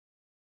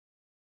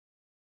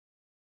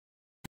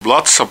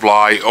blood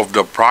supply of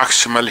the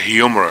proximal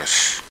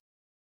humerus.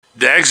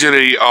 The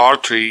axillary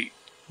artery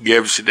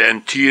gives the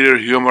anterior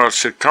humeral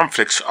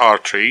circumflex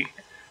artery,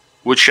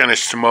 which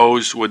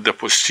anastomose with the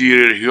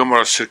posterior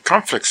humeral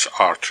circumflex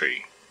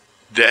artery.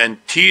 The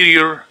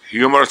anterior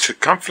humeral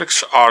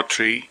circumflex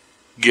artery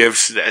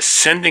gives the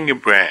ascending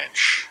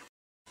branch.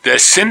 The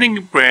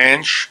ascending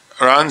branch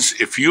runs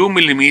a few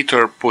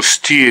millimeters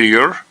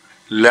posterior,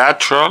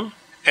 lateral,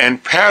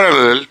 and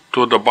parallel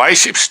to the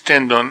biceps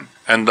tendon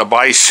and the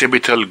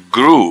bicipital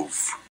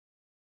groove.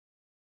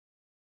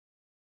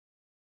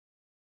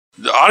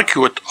 The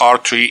arcuate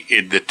artery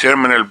is the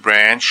terminal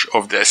branch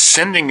of the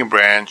ascending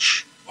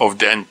branch of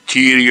the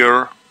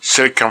anterior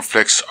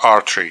circumflex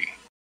artery.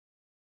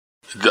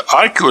 The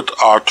arcuate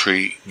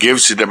artery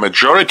gives the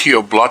majority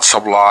of blood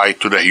supply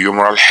to the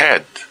humeral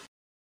head.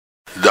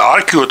 The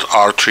arcuate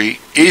artery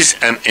is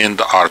an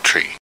end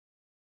artery.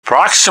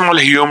 Proximal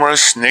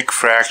humerus neck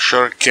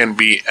fracture can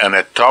be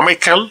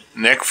anatomical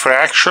neck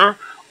fracture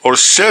or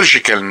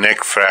surgical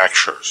neck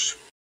fractures.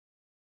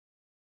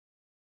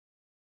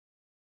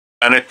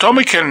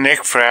 Anatomical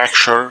neck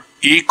fracture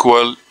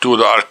equal to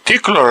the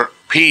articular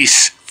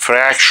piece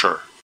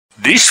fracture.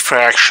 This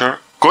fracture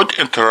could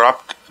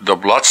interrupt the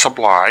blood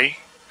supply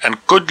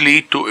and could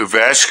lead to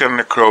avascular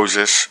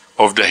necrosis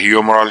of the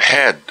humeral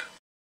head.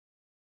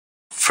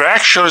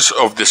 Fractures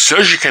of the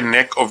surgical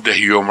neck of the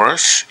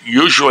humerus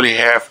usually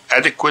have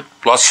adequate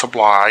blood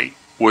supply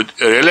with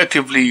a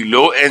relatively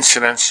low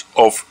incidence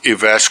of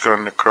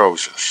avascular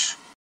necrosis.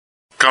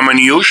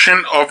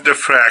 Comminution of the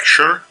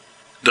fracture,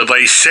 the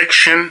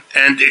dissection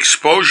and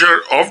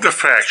exposure of the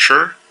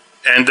fracture,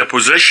 and the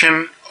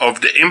position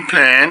of the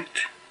implant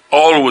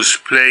always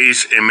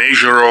plays a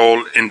major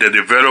role in the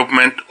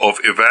development of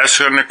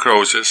avascular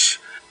necrosis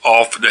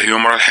of the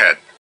humeral head.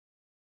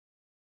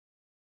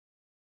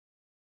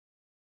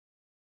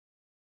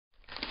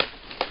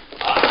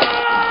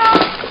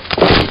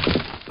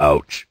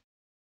 Ouch.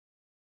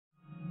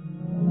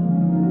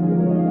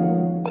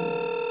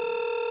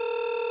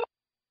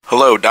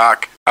 Hello,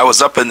 Doc. I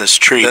was up in this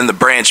tree, then the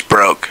branch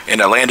broke,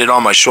 and I landed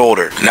on my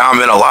shoulder. Now I'm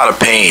in a lot of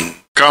pain.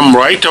 Come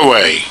right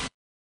away.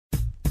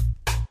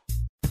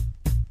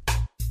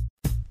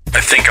 I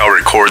think I'll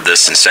record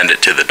this and send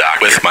it to the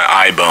doctor with my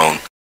eye bone.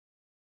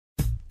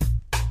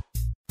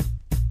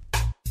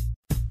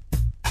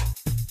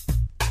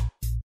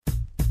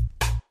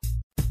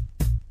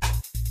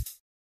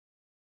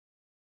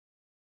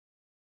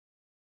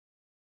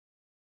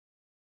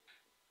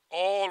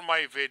 All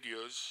my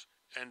videos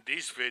and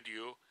this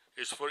video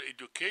is for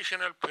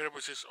educational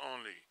purposes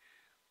only.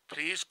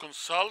 Please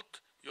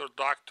consult your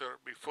doctor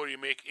before you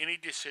make any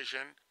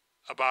decision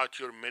about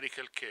your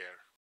medical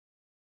care.